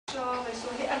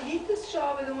hate this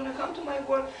job, I don't want to come to my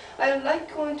work, I don't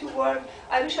like going to work,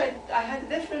 I wish I had a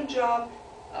different job,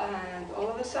 and all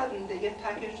of a sudden they get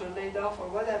packaged or laid off or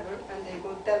whatever, and they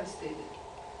go devastated.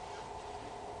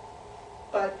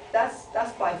 But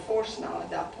that's by force now at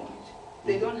that point.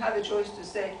 They don't have a choice to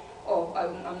say, oh,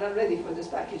 I'm not ready for this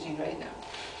packaging right now.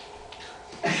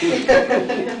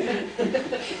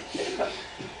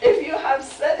 If you have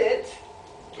said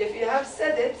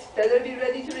it, better be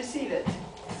ready to receive it.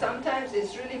 Sometimes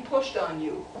it's really pushed on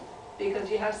you because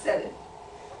you have said it.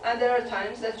 And there are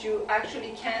times that you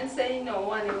actually can say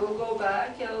no, and it will go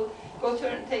back, it'll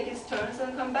take its turns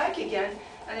and come back again.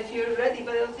 And if you're ready,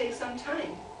 but it'll take some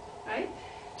time, right?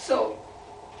 So,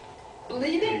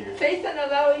 believing, faith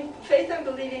and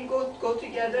believing go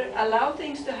together. Allow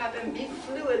things to happen. Be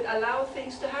fluid. Allow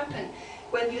things to happen.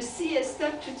 When you see a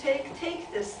step to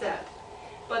take the step.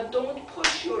 But don't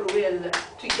push your will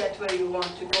to get where you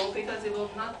want to go, because it will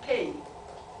not pay.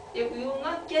 You will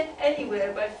not get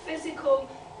anywhere by physical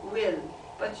will.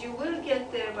 But you will get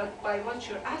there by what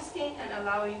you're asking and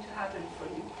allowing to happen for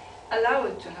you. Allow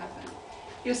it to happen.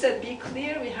 You said be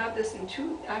clear. We have this in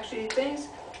two actually things.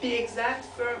 Be exact,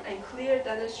 firm, and clear.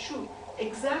 That is true.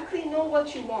 Exactly know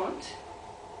what you want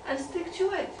and stick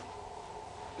to it.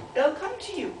 They'll come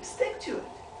to you. Stick to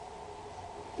it.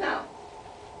 Now,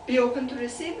 be open to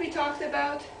receive, we talked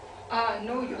about.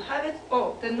 Know you have it.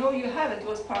 Oh, the know you have it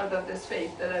was part of this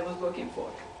faith that I was looking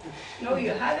for. Know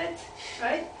you have it,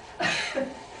 right?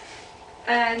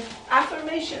 And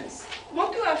affirmations.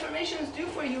 What do affirmations do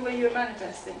for you when you're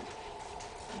manifesting?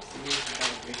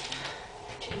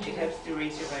 It helps to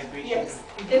raise your vibration. Yes,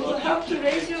 it will help to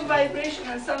raise your vibration,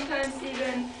 and sometimes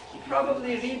even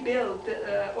probably rebuild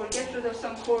or get rid of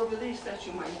some core beliefs that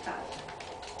you might have,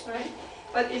 right?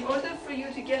 But in order for you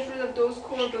to get rid of those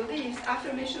core beliefs,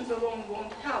 affirmations alone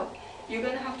won't help. You're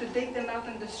going to have to dig them out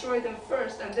and destroy them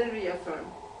first and then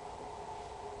reaffirm.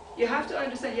 You have to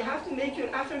understand, you have to make your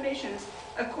affirmations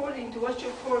according to what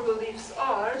your core beliefs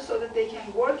are so that they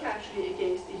can work actually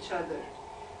against each other.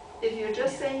 If you're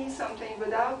just saying something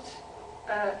without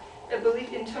a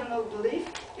belief, internal belief,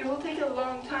 it will take a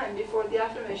long time before the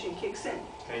affirmation kicks in.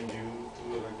 Can you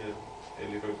do like a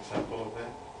little example of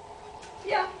that?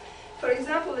 Yeah. For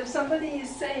example, if somebody is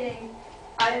saying,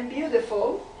 I am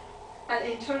beautiful, and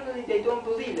internally they don't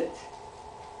believe it,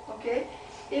 okay?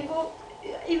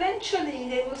 Eventually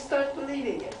they will start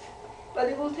believing it, but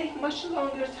it will take much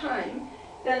longer time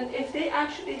than if they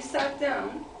actually sat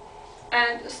down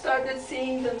and started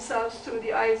seeing themselves through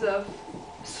the eyes of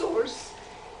Source,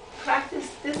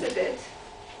 practiced this a bit,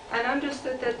 and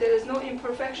understood that there is no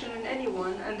imperfection in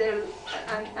anyone, and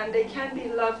they can be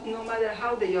loved no matter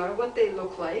how they are, what they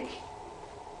look like.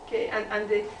 Okay, and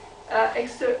the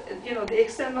the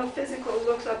external physical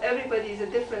looks of everybody is a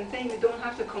different thing. We don't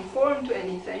have to conform to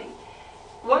anything.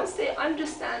 Once they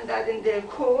understand that in their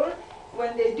core,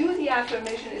 when they do the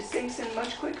affirmation, it sinks in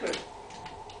much quicker.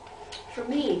 For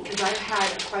me, because I've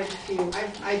had quite a few,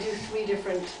 I do 3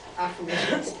 different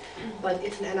affirmations, but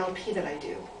it's an NLP that I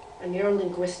do, a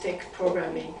neuro-linguistic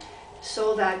programming,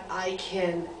 so that I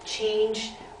can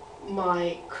change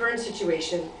my current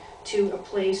situation to a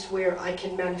place where I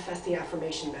can manifest the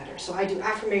affirmation better. So I do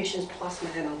affirmations plus my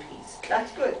NLPs.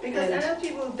 That's good, because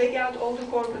NLP will dig out all the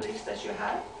core beliefs that you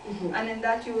have, and in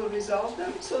that you will resolve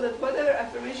them, so that whatever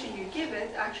affirmation you give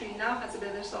it actually now has a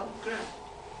better solid ground.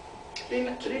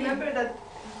 Remember that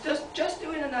just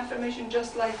doing an affirmation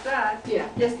just like that,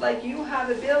 just like you have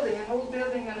a building, an old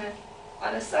building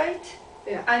on a site,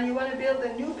 and you want to build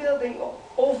a new building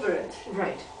over it.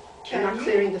 Right. You're not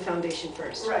clearing the foundation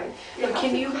first. Right. But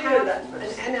can you have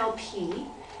an NLP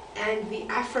and the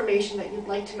affirmation that you'd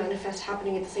like to manifest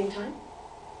happening at the same time?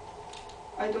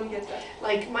 I don't get that.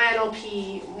 Like my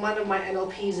NLP, one of my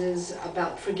NLPs is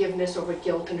about forgiveness over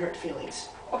guilt and hurt feelings.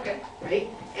 Okay. Right?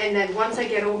 And then once I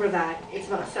get over that, it's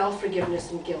about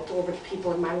self-forgiveness and guilt over the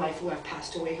people in my life who have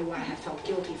passed away, who I have felt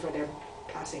guilty for their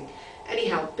passing.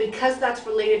 Anyhow, because that's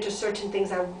related to certain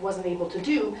things I wasn't able to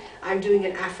do, I'm doing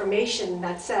an affirmation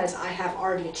that says I have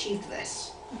already achieved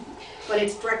this. But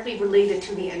it's directly related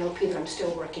to the NLP that I'm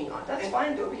still working on. That's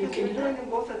fine though, because you're doing them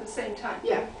both at the same time.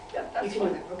 Yeah, that's you can fine.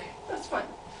 do that. Okay. That's fine.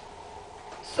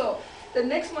 So, the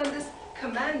next one is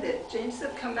commanded. James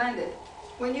said commanded.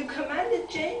 When you commanded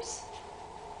James,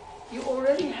 you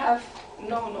already have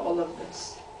known all of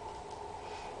this.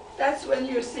 That's when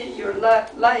you see your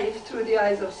life through the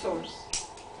eyes of Source.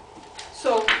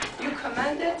 So, you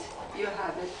command it, you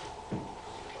have it.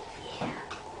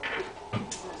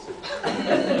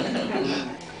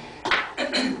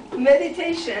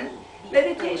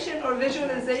 Meditation or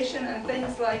visualization and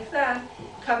things like that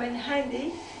come in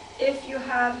handy if you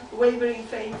have wavering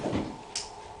faith.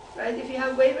 Right? If you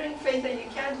have wavering faith and you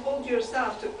can't hold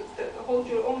yourself to hold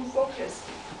your own focus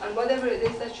on whatever it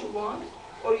is that you want,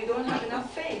 or you don't have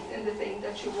enough faith in the thing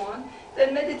that you want,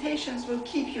 then meditations will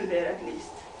keep you there at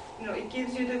least. You know, it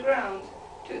gives you the ground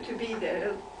to be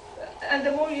there. And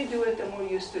the more you do it, the more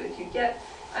used to it you get,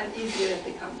 and easier it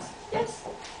becomes. Yes?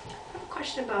 I have a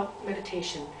question about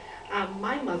meditation.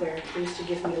 My mother used to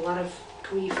give me a lot of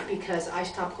grief because I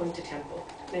stopped going to temple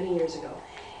many years ago.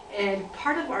 And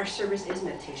part of our service is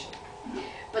meditation.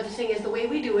 But the thing is, the way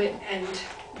we do it and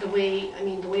the way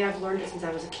I've learned it since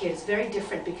I was a kid is very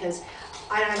different because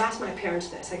I've asked my parents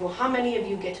this. I go, how many of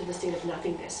you get to the state of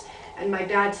nothingness? And my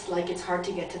dad's like, it's hard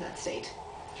to get to that state.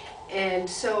 And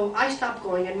so I stopped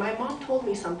going, and my mom told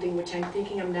me something which I'm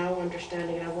thinking I'm now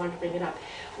understanding, and I want to bring it up.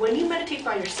 When you meditate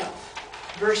by yourself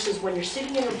versus when you're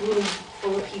sitting in a room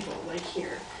full of people, like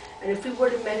here, and if we were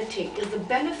to meditate, is the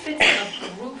benefits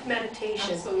of group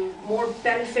meditation Absolutely. more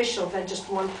beneficial than just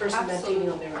one person meditating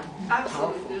on their own?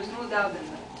 Absolutely. There's no doubt in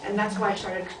that. And that's why I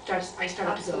started to go.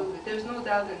 Absolutely. There's no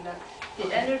doubt in that.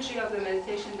 The energy of the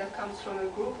meditation that comes from a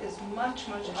group is much,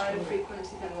 much higher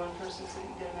frequency than one person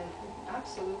sitting there meditating.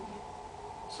 Absolutely.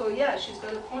 So yeah, she's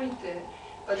got a point there.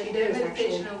 But if their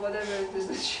meditation or whatever it is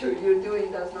that you're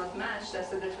doing does not match,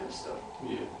 that's a different story.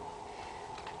 Yeah.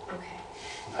 Okay.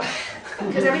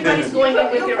 Because everybody's going in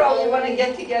with You their probably own. want to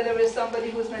get together with somebody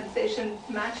whose meditation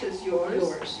matches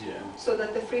yours. Yeah. So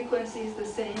that the frequency is the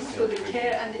same, so the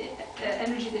care and the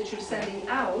energy that you're sending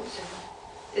out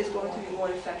is going to be more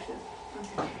effective.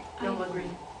 No, agree.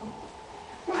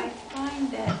 I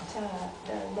find that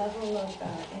the level of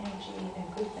energy in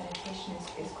group meditation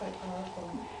is quite powerful,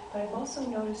 but I've also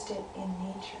noticed it in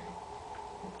nature,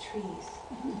 with trees.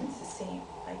 It's the same.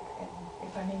 Like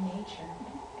if I'm in nature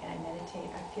and I meditate,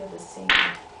 I feel the same.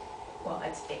 Well,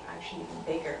 it's actually even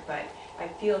bigger, but I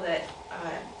feel that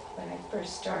when I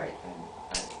first start,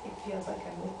 it feels like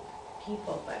I'm with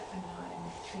people, but I'm not. I'm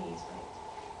with trees.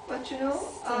 But you know,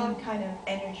 Same kind of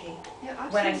energy yeah,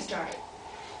 when I absolutely. start.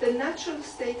 The natural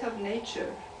state of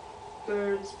nature,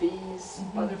 birds, bees,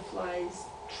 butterflies,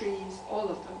 trees, all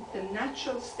of them, the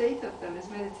natural state of them is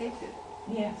meditative.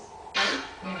 Yes.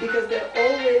 Because they're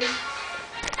always